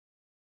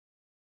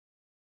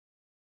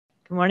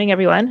Good morning,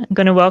 everyone. I'm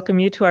going to welcome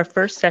you to our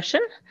first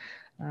session.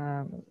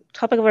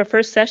 Topic of our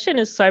first session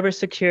is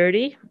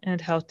cybersecurity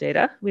and health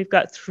data. We've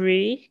got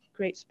three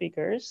great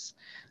speakers.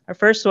 Our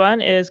first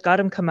one is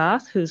Gautam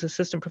Kamath, who's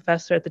assistant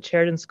professor at the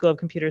Sheridan School of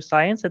Computer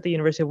Science at the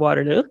University of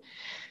Waterloo.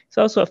 He's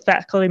also a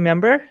faculty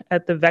member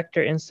at the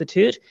Vector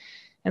Institute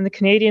and the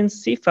Canadian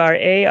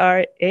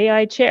CFAR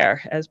AI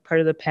chair as part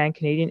of the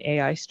Pan-Canadian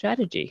AI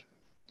strategy.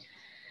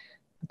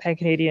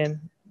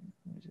 Pan-Canadian.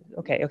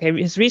 Okay.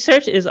 His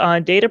research is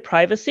on data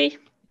privacy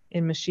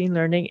in machine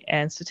learning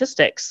and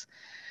statistics.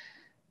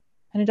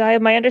 And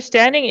my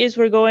understanding is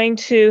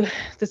the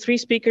three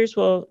speakers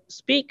will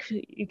speak.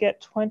 You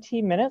get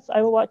 20 minutes.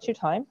 I will watch your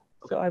time.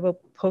 So I will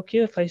poke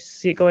you if I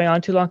see it going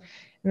on too long.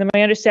 And then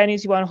my understanding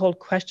is you want to hold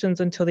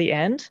questions until the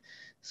end.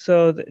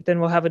 So then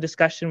we'll have a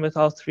discussion with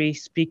all three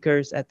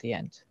speakers at the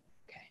end.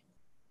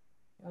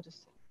 Okay.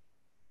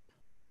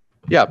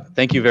 Yeah,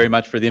 thank you very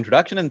much for the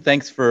introduction, and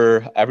thanks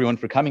for everyone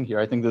for coming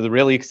here. I think this is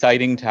really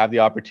exciting to have the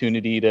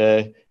opportunity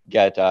to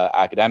get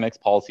academics,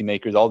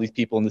 policymakers, all these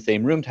people in the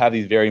same room to have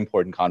these very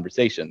important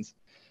conversations.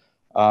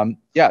 So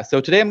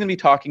today I'm going to be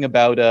talking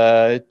about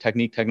a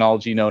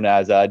technology known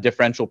as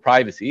differential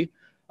privacy.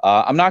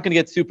 I'm not going to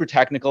get super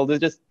technical. This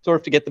is just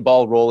sort of to get the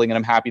ball rolling, and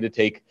I'm happy to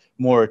take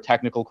more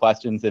technical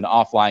questions in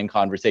offline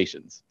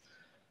conversations.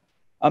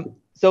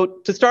 So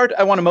to start,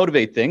 I want to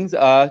motivate things.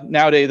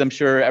 Nowadays, I'm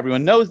sure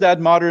everyone knows that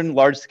modern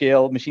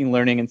large-scale machine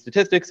learning and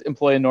statistics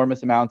employ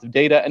enormous amounts of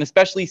data, and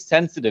especially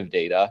sensitive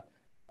data.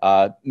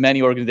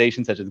 Many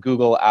organizations such as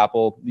Google,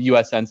 Apple, the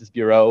US Census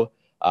Bureau,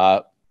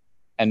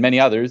 and many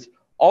others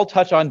all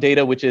touch on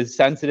data which is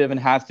sensitive and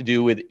has to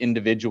do with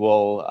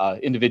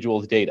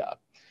individuals' data.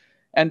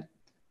 And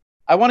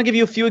I want to give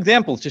you a few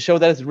examples to show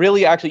that it's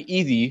really actually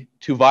easy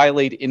to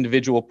violate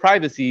individual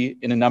privacy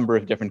in a number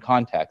of different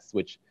contexts,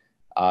 which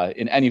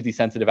in any of these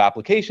sensitive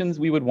applications,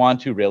 we would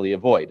want to really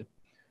avoid.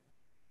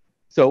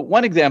 So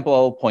one example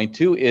I'll point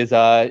to is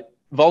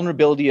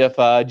vulnerability of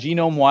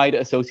genome-wide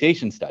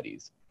association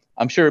studies.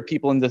 I'm sure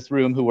people in this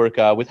room who work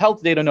with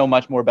health data know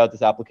much more about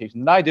this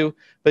application than I do,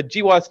 but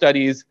GWAS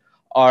studies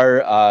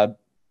are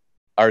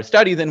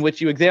studies in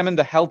which you examine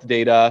the health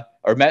data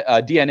or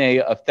DNA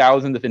of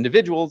thousands of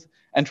individuals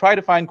and try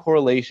to find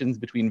correlations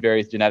between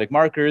various genetic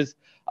markers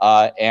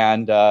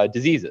and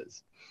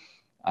diseases.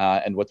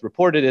 And what's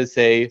reported is,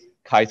 say,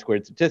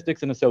 chi-squared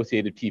statistics and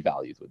associated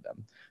p-values with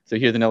them. So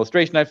here's an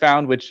illustration I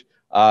found which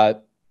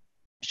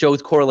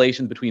shows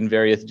correlations between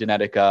various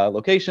genetic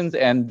locations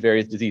and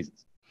various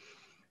diseases.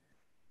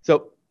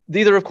 So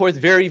these are, of course,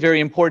 very, very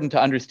important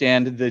to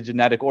understand the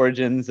genetic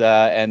origins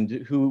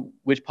and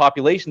which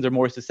populations are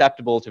more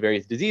susceptible to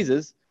various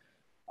diseases.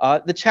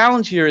 The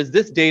challenge here is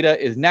this data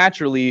is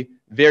naturally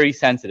very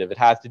sensitive. It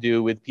has to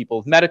do with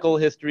people's medical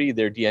history,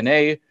 their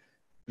DNA,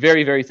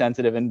 very, very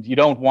sensitive, and you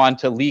don't want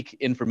to leak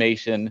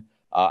information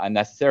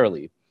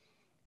unnecessarily.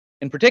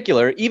 In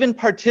particular, even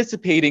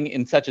participating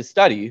in such a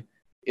study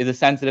is a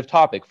sensitive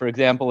topic. For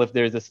example, if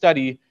there's a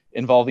study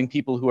involving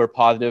people who are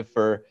positive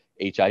for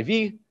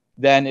HIV,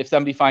 then if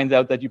somebody finds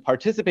out that you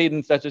participate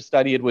in such a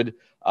study, it would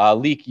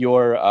leak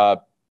your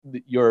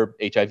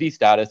HIV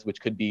status, which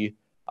could be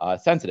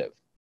sensitive.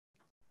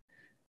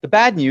 The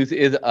bad news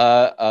is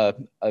a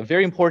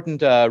very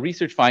important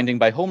research finding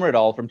by Homer et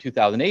al. From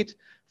 2008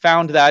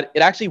 found that it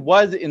actually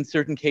was, in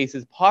certain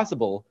cases,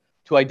 possible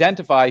to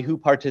identify who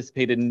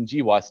participated in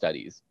GWAS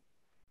studies.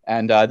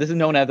 And this is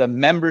known as a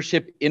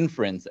membership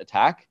inference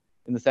attack,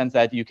 in the sense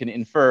that you can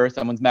infer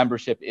someone's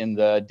membership in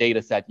the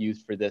data set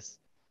used for this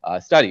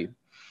study.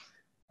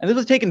 And this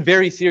was taken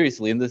very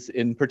seriously.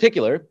 In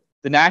particular,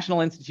 the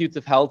National Institutes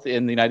of Health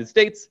in the United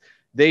States,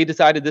 they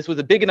decided this was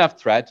a big enough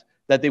threat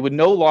that they would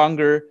no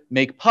longer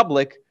make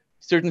public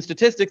certain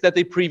statistics that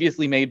they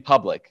previously made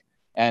public.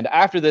 And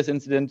after this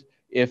incident,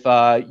 if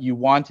you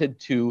wanted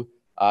to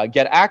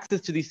get access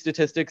to these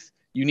statistics,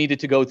 you needed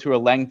to go through a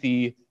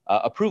lengthy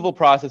approval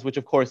process, which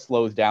of course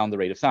slows down the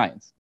rate of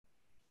science.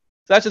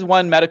 So that's just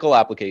one medical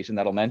application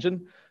that I'll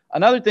mention.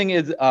 Another thing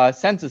is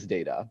census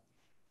data.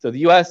 So the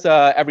US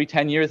every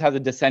 10 years has a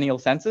decennial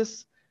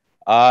census,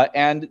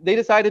 and they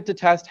decided to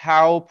test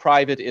how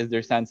private is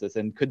their census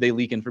and could they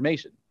leak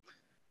information.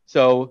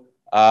 So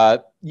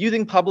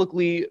using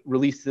publicly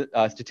released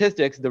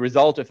statistics, the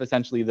result of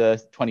essentially the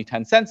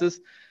 2010 census,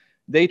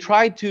 they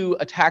tried to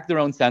attack their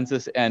own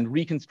census and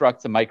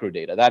reconstruct some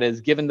microdata. That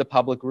is, given the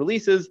public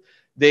releases,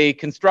 they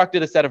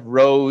constructed a set of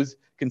rows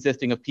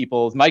consisting of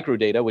people's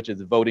microdata, which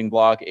is voting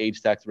bloc,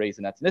 age, sex, race,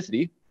 and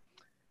ethnicity.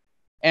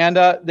 And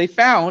they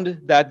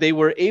found that they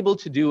were able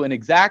to do an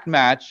exact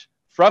match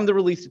from the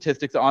released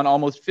statistics on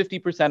almost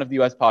 50% of the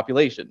US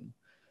population.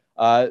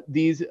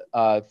 These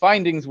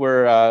findings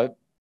were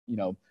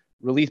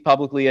released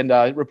publicly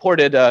and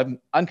reported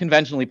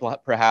unconventionally,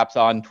 perhaps,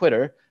 on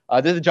Twitter.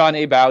 This is John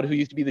Aboud, who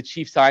used to be the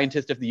chief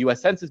scientist of the US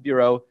Census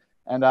Bureau.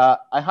 And I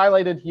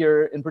highlighted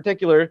here in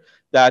particular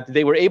that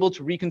they were able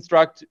to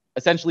reconstruct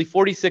essentially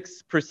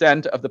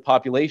 46% of the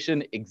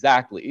population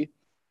exactly.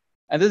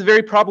 And this is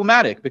very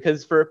problematic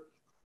because for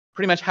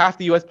pretty much half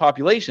the US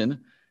population,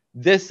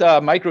 this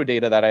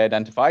microdata that I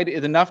identified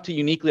is enough to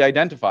uniquely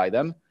identify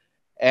them.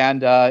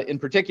 And in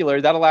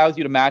particular, that allows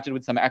you to match it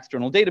with some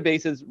external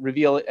databases,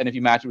 reveal it, and if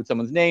you match it with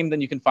someone's name,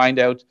 then you can find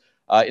out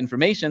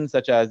information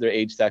such as their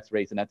age, sex,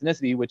 race, and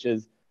ethnicity, which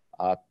is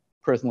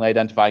personally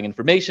identifying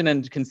information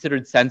and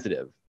considered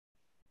sensitive.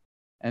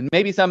 And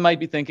maybe some might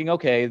be thinking,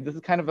 okay, this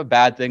is kind of a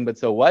bad thing, but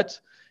so what?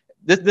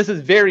 This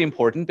is very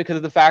important because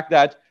of the fact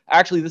that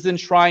actually this is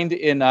enshrined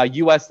in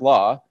US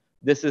law.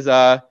 This is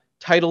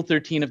Title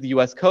 13 of the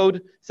US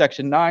Code,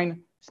 Section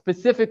 9.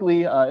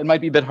 Specifically, it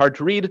might be a bit hard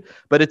to read,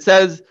 but it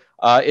says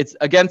it's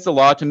against the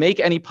law to make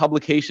any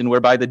publication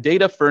whereby the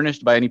data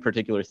furnished by any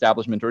particular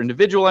establishment or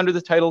individual under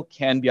this title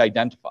can be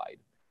identified.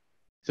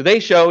 So they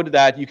showed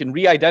that you can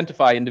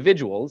re-identify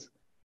individuals,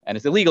 and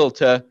it's illegal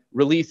to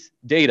release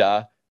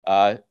data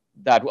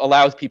that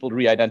allows people to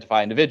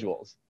re-identify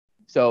individuals.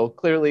 So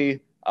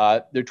clearly,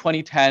 their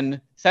 2010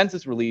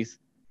 census release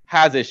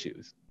has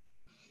issues.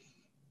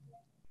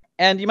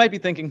 And you might be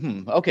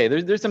thinking, okay,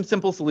 there's some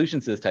simple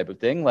solutions to this type of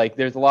thing. Like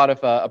there's a lot of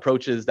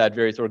approaches that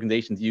various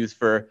organizations use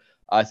for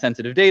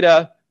sensitive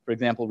data. For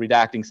example,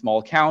 redacting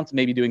small counts,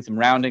 maybe doing some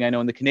rounding. I know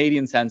in the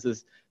Canadian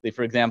census, they,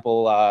 for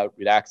example,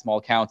 redact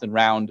small counts and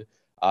round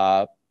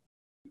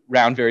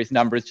various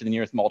numbers to the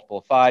nearest multiple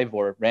of 5,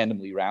 or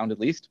randomly round at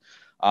least.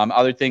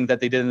 Other things that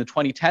they did in the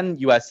 2010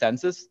 US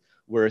Census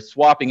were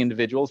swapping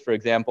individuals. For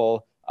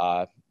example,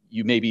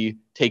 you maybe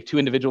take 2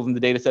 individuals in the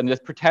data set and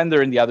just pretend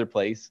they're in the other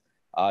place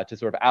to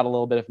sort of add a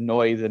little bit of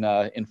noise in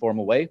an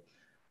informal way.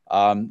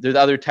 There's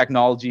other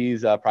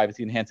technologies,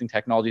 privacy enhancing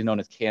technologies known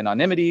as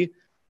k-anonymity.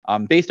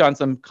 Based on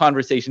some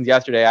conversations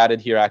yesterday, I added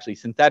here actually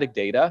synthetic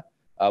data,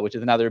 which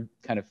is another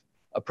kind of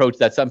approach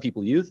that some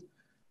people use.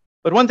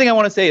 But one thing I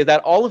want to say is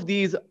that all of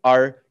these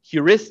are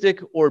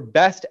heuristic or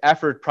best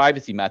effort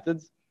privacy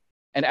methods.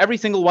 And every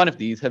single one of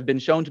these have been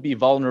shown to be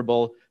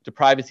vulnerable to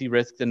privacy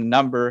risks in a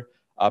number,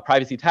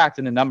 privacy attacks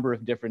in a number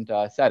of different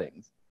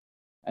settings.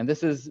 And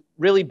this is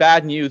really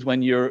bad news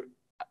when you're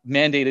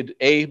mandated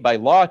A, by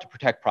law to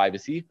protect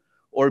privacy,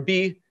 or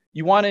B,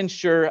 you want to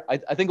ensure,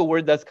 I think a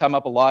word that's come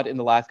up a lot in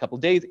the last couple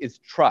of days is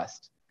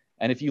trust.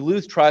 And if you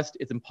lose trust,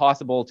 it's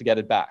impossible to get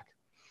it back.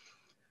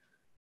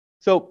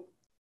 So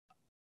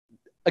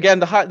again,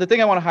 the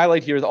thing I want to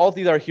highlight here is all of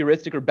these are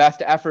heuristic or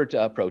best effort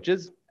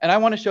approaches. And I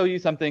want to show you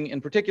something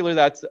in particular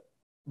that's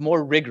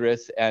more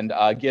rigorous and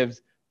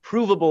gives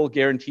provable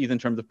guarantees in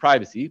terms of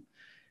privacy.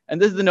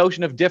 And this is the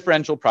notion of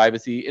differential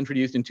privacy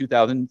introduced in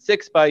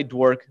 2006 by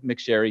Dwork,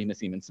 McSherry,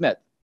 Nassim, and Smith.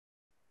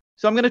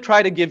 So I'm going to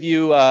try to give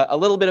you a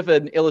little bit of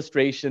an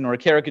illustration or a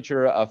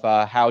caricature of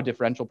how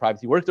differential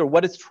privacy works, or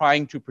what it's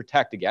trying to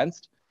protect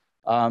against.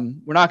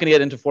 We're not going to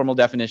get into formal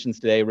definitions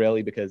today,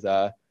 really, because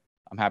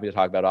I'm happy to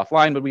talk about it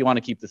offline, but we want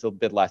to keep this a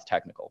bit less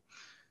technical.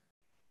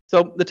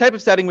 So the type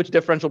of setting which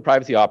differential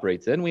privacy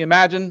operates in, we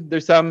imagine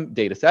there's some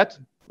data set,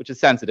 which is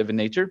sensitive in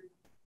nature.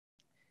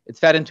 It's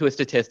fed into a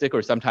statistic,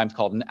 or sometimes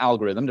called an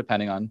algorithm,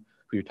 depending on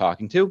who you're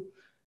talking to,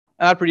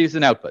 and that produces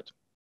an output.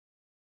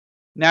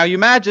 Now you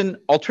imagine,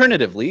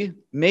 alternatively,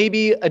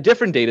 maybe a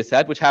different data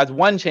set, which has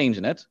one change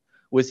in it,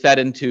 was fed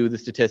into the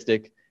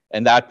statistic,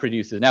 and that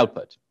produces an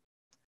output.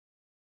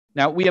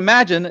 Now we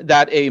imagine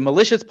that a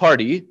malicious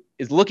party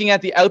is looking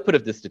at the output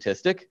of this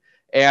statistic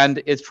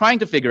and is trying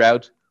to figure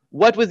out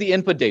what was the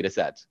input data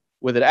set.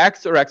 Was it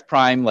X or X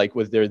prime? Like,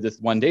 was there this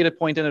one data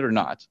point in it or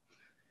not?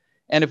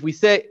 And if we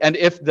say, and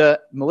if the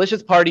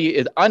malicious party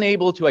is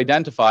unable to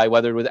identify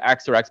whether it was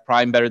X or X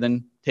prime better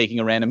than taking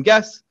a random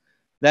guess,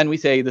 then we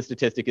say the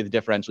statistic is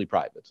differentially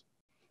private.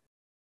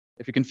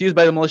 If you're confused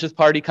by the malicious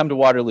party, come to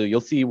Waterloo.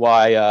 You'll see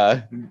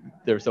why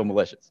they're so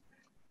malicious.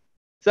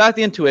 So that's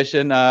the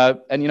intuition.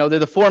 And, you know,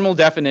 there's a formal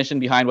definition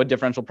behind what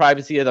differential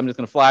privacy is. I'm just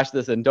going to flash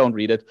this and don't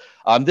read it.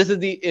 This is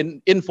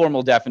the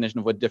informal definition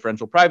of what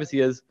differential privacy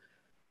is.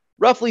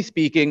 Roughly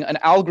speaking, an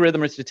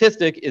algorithm or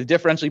statistic is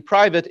differentially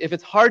private if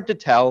it's hard to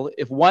tell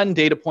if one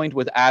data point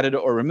was added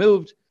or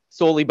removed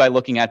solely by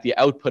looking at the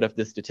output of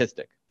this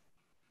statistic.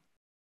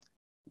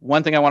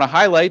 One thing I want to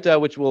highlight,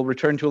 which we'll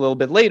return to a little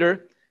bit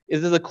later,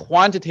 is a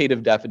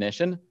quantitative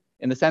definition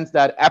in the sense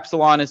that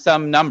epsilon is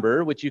some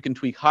number which you can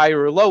tweak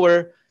higher or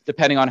lower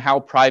depending on how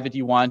private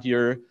you want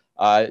your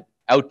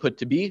output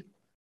to be.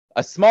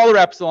 A smaller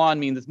epsilon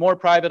means it's more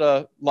private,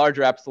 a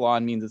larger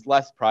epsilon means it's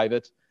less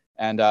private,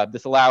 and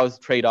this allows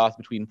trade-offs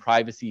between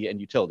privacy and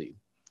utility.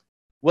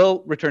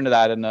 We'll return to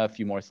that in a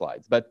few more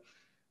slides, but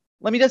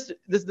let me just,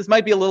 this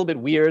might be a little bit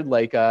weird,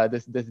 like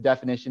this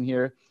definition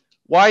here.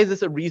 Why is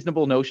this a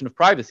reasonable notion of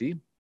privacy?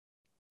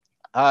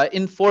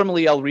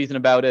 Informally, I'll reason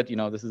about it. You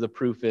know, this is a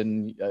proof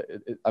in,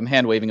 I'm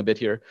hand waving a bit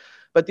here,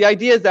 but the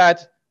idea is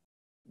that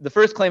the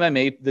first claim I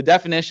made, the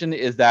definition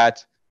is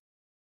that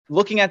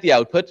looking at the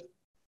output,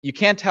 you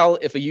can't tell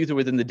if a user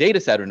was in the data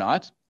set or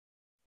not.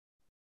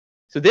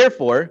 So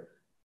therefore,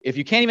 if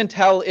you can't even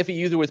tell if a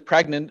user was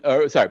present,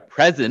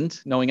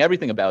 knowing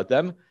everything about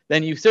them,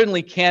 then you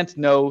certainly can't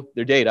know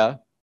their data,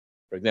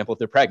 for example, if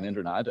they're pregnant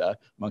or not,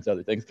 amongst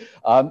other things.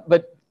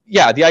 But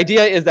yeah, the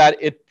idea is that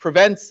it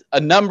prevents a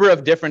number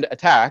of different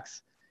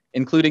attacks,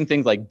 including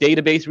things like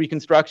database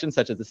reconstruction,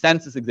 such as the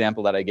census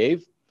example that I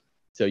gave,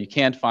 so you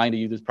can't find a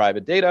user's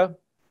private data.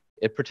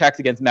 It protects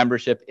against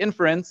membership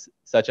inference,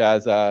 such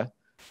as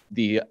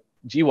the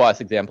GWAS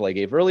example I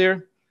gave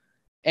earlier,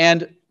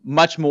 and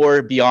much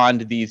more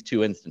beyond these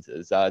two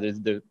instances.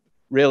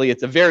 Really,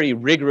 it's a very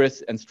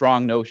rigorous and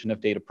strong notion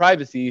of data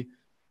privacy,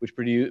 which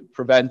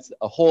prevents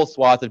a whole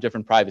swath of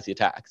different privacy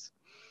attacks.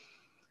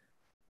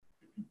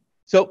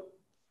 So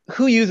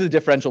who uses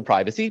differential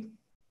privacy?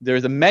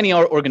 There's many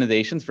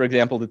organizations, for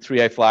example, the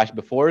three I flashed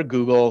before: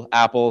 Google,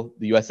 Apple,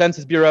 the US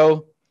Census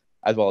Bureau,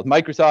 as well as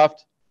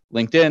Microsoft,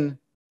 LinkedIn,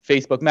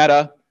 Facebook,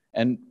 Meta,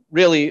 and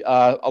really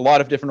a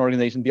lot of different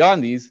organizations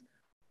beyond these.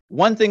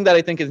 One thing that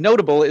I think is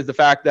notable is the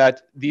fact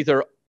that these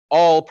are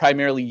all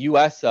primarily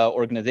US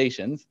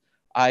organizations.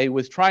 I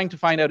was trying to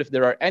find out if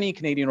there are any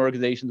Canadian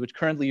organizations which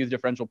currently use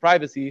differential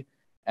privacy,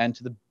 and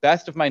to the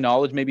best of my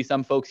knowledge, maybe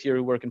some folks here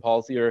who work in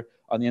policy or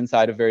on the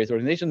inside of various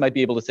organizations might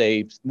be able to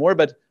say more,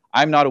 but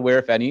I'm not aware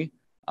if any.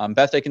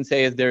 Best I can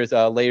say is there's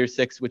a Layer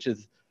 6, which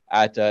is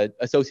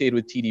associated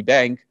with TD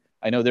Bank.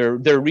 I know they're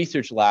a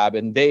research lab,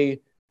 and they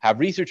have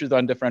researchers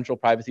on differential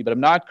privacy, but I'm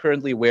not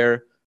currently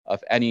aware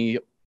of any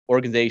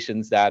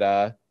organizations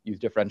that use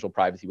differential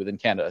privacy within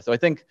Canada. So I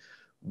think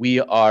we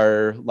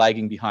are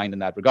lagging behind in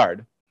that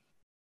regard.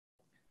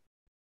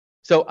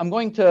 So I'm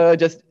going to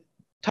just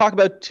talk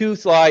about two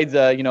slides,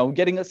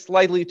 getting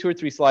two or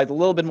three slides, a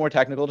little bit more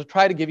technical, to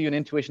try to give you an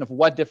intuition of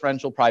what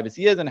differential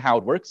privacy is and how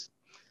it works.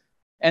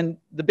 And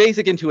the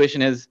basic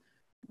intuition is,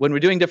 when we're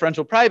doing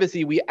differential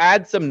privacy, we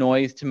add some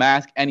noise to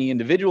mask any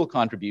individual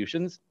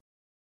contributions,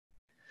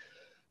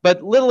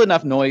 but little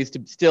enough noise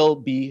to still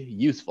be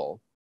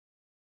useful.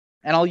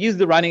 And I'll use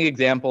the running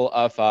example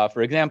of,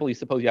 for example, you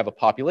suppose you have a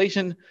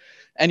population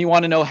and you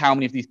want to know how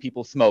many of these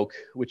people smoke,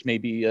 which may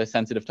be a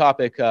sensitive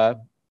topic.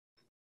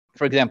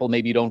 For example,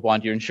 maybe you don't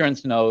want your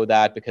insurance to know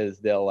that because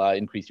they'll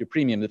increase your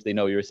premiums if they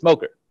know you're a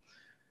smoker.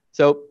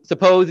 So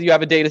suppose you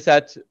have a data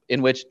set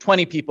in which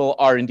 20 people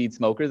are indeed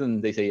smokers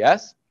and they say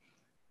yes.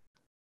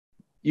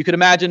 You could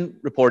imagine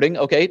reporting,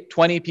 okay,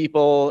 20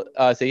 people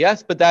say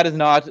yes, but that is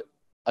not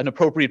an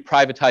appropriate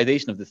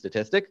privatization of the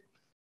statistic.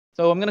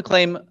 So I'm going to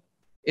claim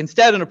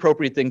instead an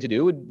appropriate thing to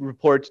do would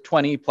report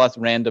 20 plus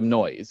random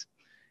noise.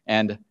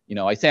 And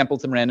I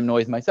sampled some random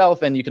noise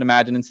myself, and you can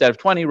imagine instead of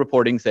 20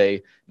 reporting,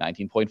 say,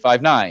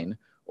 19.59,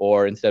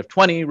 or instead of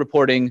 20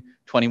 reporting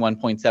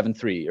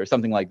 21.73, or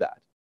something like that.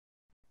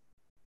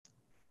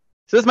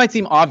 So this might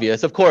seem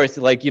obvious. Of course,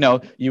 like,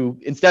 you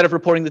instead of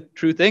reporting the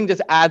true thing,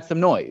 just add some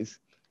noise.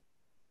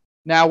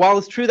 Now, while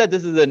it's true that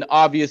this is an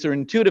obvious or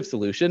intuitive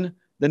solution,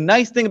 the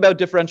nice thing about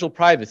differential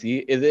privacy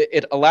is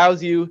it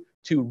allows you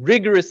to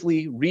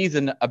rigorously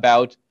reason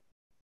about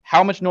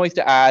how much noise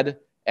to add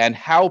and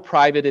how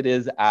private it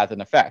is as an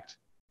effect,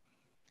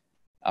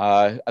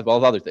 as well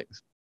as other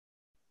things.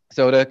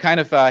 So to kind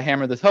of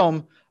hammer this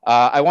home,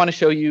 I want to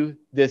show you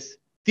this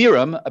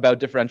theorem about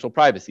differential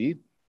privacy.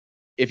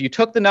 If you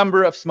took the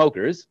number of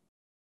smokers,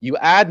 you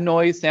add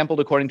noise sampled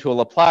according to a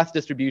Laplace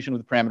distribution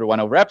with parameter 1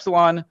 over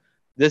epsilon,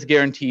 this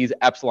guarantees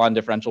epsilon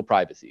differential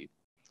privacy.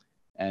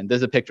 And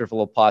there's a picture of a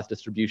Laplace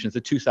distribution. It's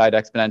a two-side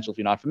exponential if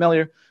you're not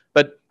familiar.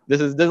 But this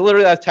is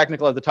literally as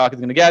technical as the talk is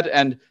going to get.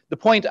 And the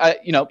point,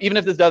 even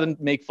if this doesn't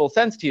make full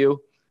sense to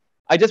you,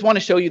 I just want to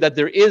show you that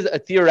there is a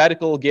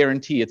theoretical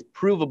guarantee. It's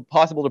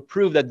possible to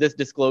prove that this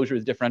disclosure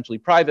is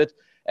differentially private.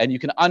 And you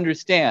can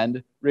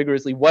understand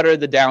rigorously what are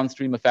the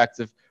downstream effects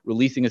of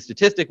releasing a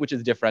statistic which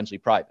is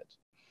differentially private.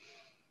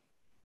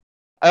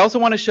 I also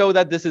want to show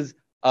that this is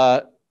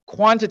a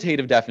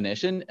quantitative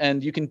definition,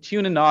 and you can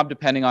tune a knob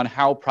depending on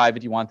how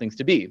private you want things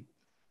to be.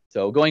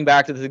 So going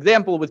back to this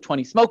example with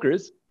 20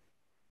 smokers,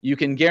 you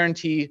can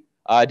guarantee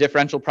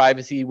differential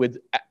privacy with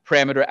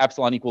parameter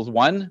epsilon equals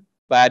 1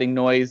 by adding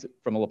noise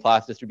from a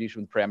Laplace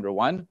distribution with parameter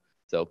 1.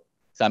 So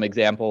some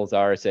examples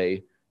are,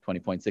 say,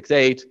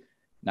 20.68,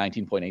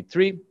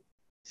 19.83.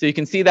 So you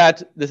can see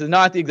that this is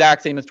not the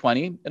exact same as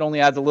 20. It only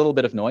adds a little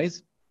bit of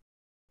noise.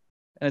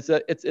 And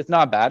it's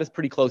not bad. It's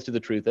pretty close to the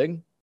true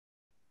thing.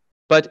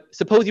 But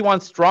suppose you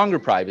want stronger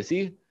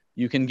privacy.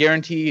 You can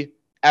guarantee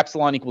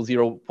epsilon equals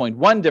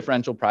 0.1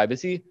 differential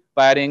privacy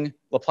by adding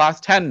Laplace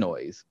 10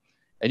 noise.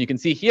 And you can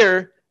see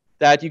here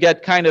that you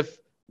get kind of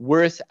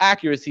worse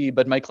accuracy,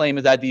 but my claim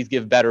is that these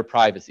give better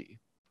privacy.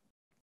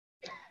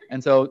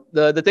 And so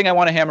the thing I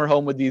want to hammer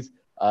home with these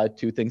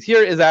two things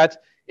here is that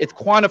it's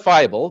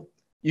quantifiable.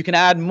 You can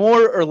add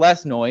more or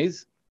less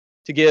noise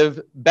to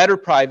give better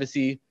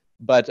privacy,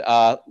 but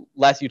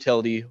less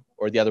utility,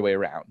 or the other way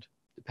around,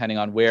 depending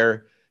on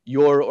where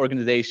your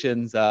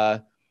organization's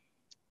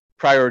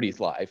priorities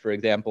lie. For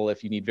example,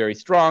 if you need very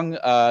strong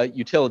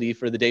utility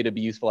for the data to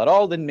be useful at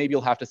all, then maybe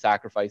you'll have to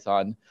sacrifice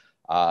on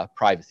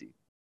privacy.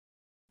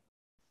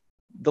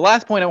 The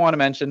last point I want to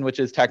mention, which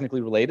is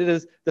technically related,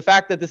 is the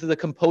fact that this is a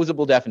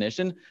composable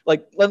definition.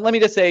 Like, let me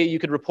just say you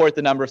could report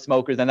the number of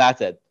smokers and that's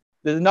it.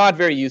 This is not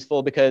very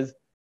useful because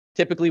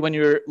typically when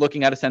you're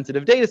looking at a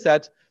sensitive data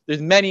set,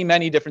 there's many,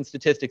 many different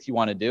statistics you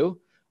want to do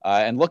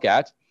and look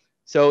at.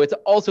 So it's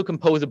also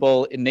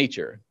composable in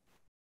nature.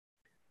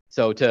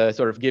 So to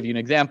sort of give you an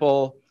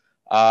example,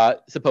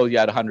 suppose you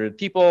had 100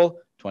 people,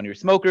 20 are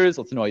smokers,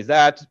 let's noise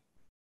that.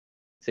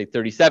 Say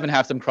 37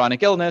 have some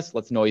chronic illness,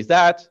 let's noise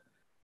that.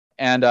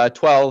 And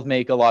 12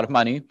 make a lot of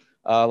money,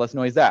 let's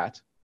noise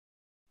that.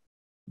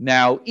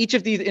 Now, each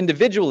of these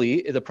individually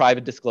is a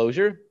private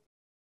disclosure.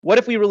 What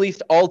if we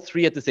released all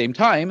three at the same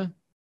time?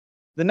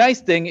 The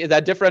nice thing is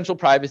that differential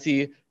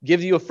privacy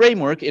gives you a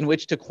framework in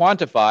which to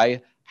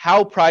quantify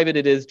how private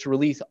it is to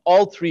release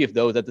all three of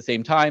those at the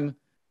same time.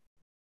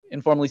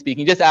 Informally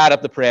speaking, just add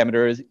up the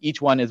parameters.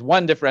 Each one is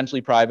one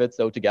differentially private,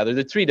 so together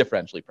they're three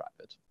differentially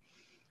private.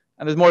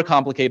 And there's more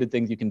complicated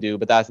things you can do,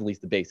 but that's at least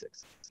the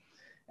basics.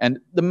 And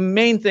the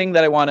main thing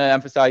that I want to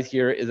emphasize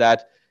here is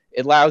that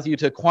it allows you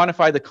to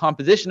quantify the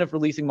composition of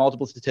releasing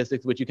multiple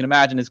statistics, which you can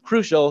imagine is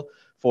crucial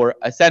for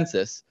a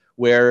census,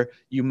 where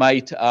you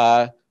might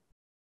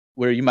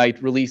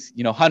release,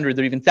 hundreds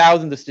or even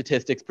thousands of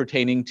statistics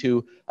pertaining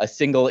to a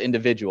single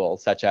individual,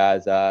 such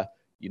as,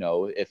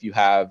 if you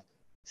have,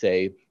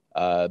 say,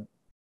 a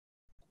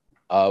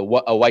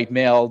white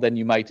male, then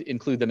you might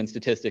include them in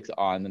statistics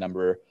on the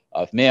number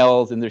of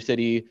males in their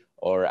city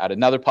or at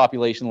another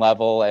population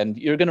level. And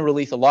you're going to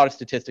release a lot of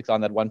statistics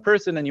on that one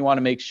person, and you want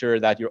to make sure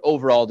that your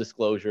overall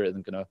disclosure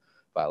isn't going to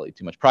violate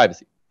too much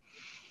privacy.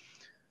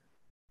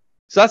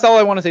 So that's all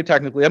I want to say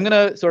technically. I'm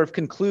going to sort of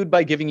conclude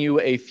by giving you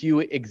a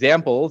few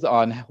examples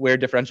on where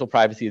differential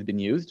privacy has been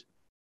used.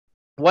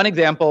 One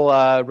example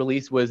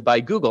release was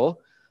by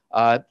Google.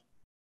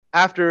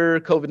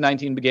 After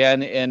COVID-19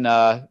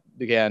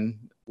 began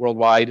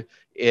worldwide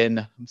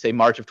in, say,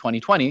 March of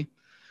 2020,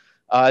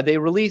 they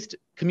released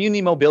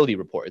community mobility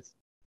reports.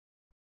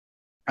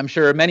 I'm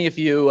sure many of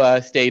you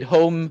stayed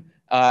home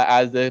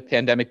as the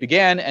pandemic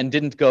began and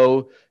didn't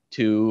go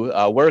to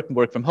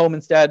work from home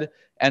instead.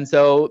 And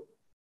so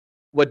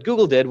what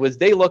Google did was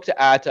they looked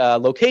at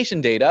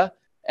location data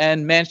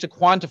and managed to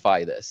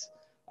quantify this.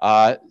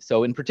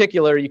 So in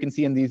particular, you can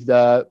see in these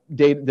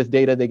this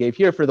data they gave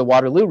here for the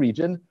Waterloo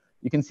region,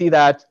 you can see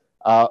that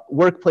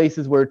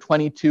workplaces were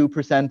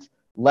 22%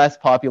 less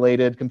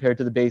populated compared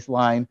to the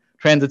baseline,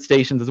 transit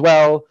stations as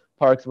well,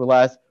 parks were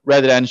less,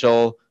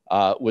 residential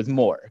was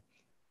more.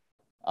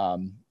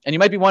 And you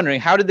might be wondering,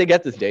 how did they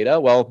get this data?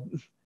 Well,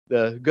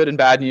 the good and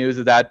bad news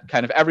is that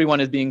kind of everyone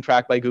is being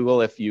tracked by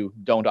Google. If you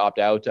don't opt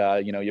out,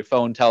 your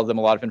phone tells them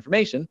a lot of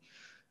information.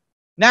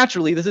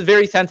 Naturally, this is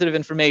very sensitive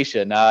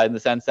information in the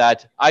sense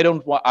that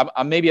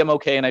maybe I'm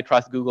okay and I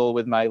trust Google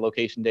with my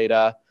location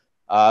data,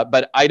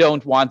 but I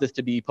don't want this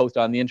to be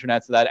posted on the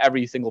internet so that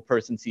every single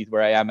person sees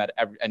where I am at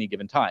any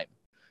given time.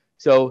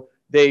 So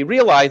they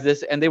realized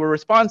this, and they were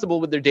responsible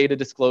with their data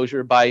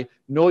disclosure by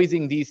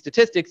noising these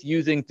statistics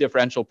using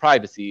differential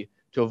privacy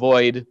to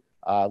avoid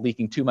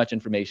leaking too much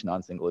information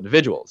on single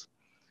individuals.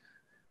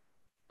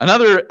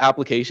 Another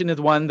application is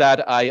one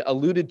that I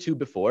alluded to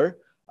before.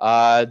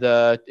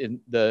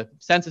 The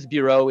Census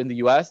Bureau in the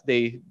US,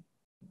 they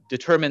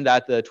determined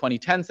that the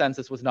 2010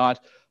 census was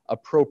not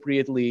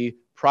appropriately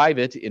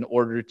private in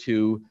order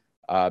to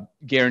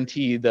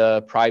guarantee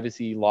the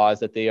privacy laws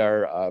that they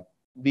are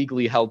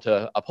legally held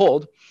to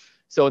uphold.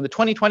 So in the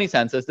 2020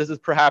 census, this is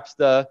perhaps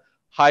the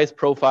highest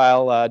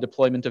profile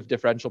deployment of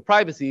differential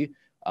privacy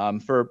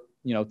for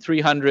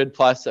 300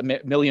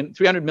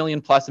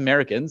 million plus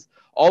Americans.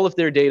 All of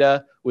their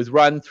data was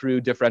run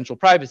through differential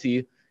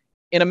privacy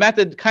in a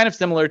method kind of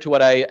similar to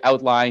what I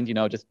outlined,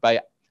 just by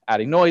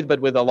adding noise, but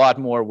with a lot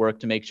more work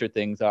to make sure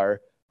things are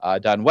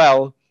done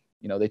well.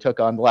 They took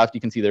on the left,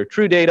 you can see their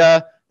true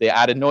data, they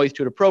added noise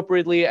to it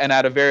appropriately, and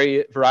at a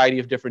variety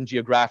of different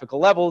geographical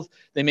levels,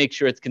 they make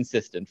sure it's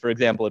consistent. For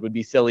example, it would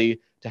be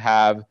silly to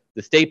have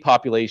the state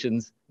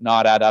populations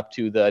not add up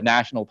to the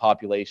national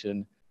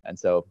population, and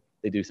so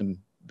they do some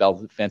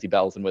fancy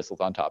bells and whistles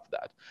on top of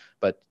that.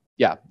 But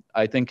yeah,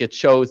 I think it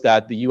shows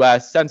that the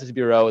US Census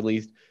Bureau at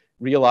least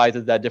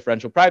realizes that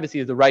differential privacy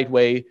is the right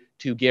way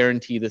to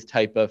guarantee this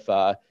type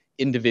of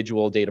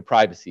individual data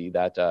privacy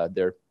that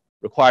they're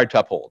required to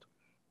uphold.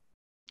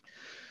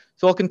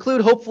 So I'll conclude,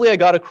 hopefully I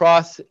got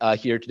across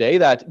here today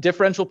that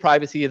differential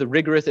privacy is a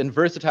rigorous and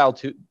versatile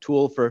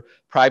tool for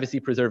privacy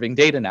preserving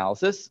data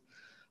analysis.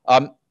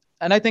 And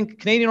I think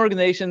Canadian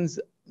organizations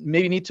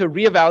maybe need to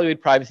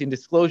reevaluate privacy and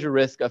disclosure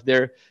risk of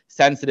their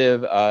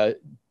sensitive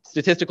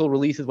statistical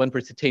releases when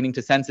pertaining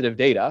to sensitive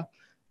data.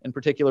 In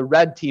particular,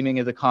 red teaming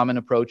is a common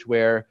approach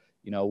where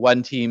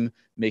one team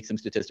makes some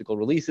statistical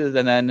releases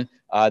and then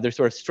they're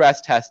sort of stress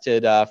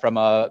tested from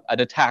an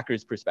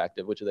attacker's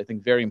perspective, which is, I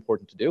think, very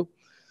important to do.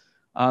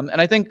 And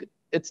I think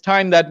it's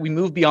time that we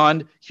move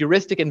beyond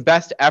heuristic and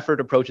best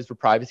effort approaches for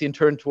privacy and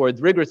turn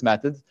towards rigorous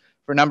methods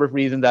for a number of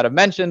reasons that I've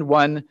mentioned.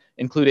 One,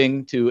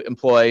 including to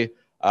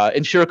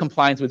ensure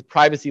compliance with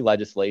privacy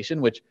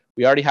legislation, which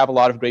we already have a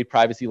lot of great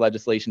privacy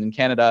legislation in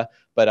Canada,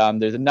 but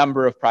there's a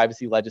number of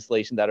privacy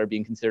legislation that are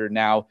being considered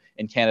now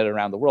in Canada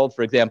around the world.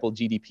 For example,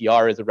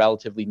 GDPR is a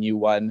relatively new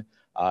one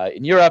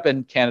in Europe,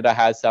 and Canada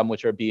has some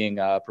which are being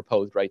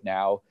proposed right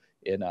now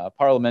in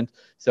Parliament.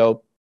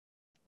 So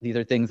these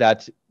are things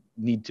that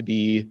need to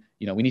be,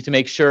 we need to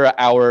make sure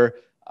our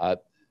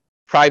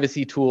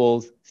privacy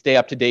tools stay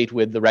up to date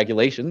with the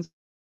regulations.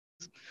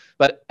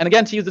 And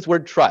again, to use this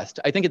word trust,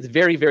 I think it's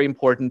very, very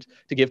important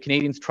to give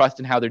Canadians trust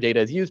in how their data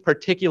is used,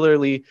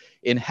 particularly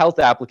in health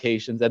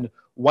applications. And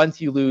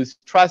once you lose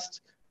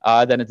trust,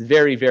 then it's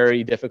very,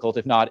 very difficult,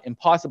 if not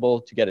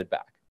impossible, to get it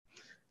back.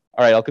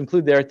 All right, I'll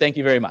conclude there. Thank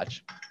you very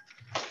much.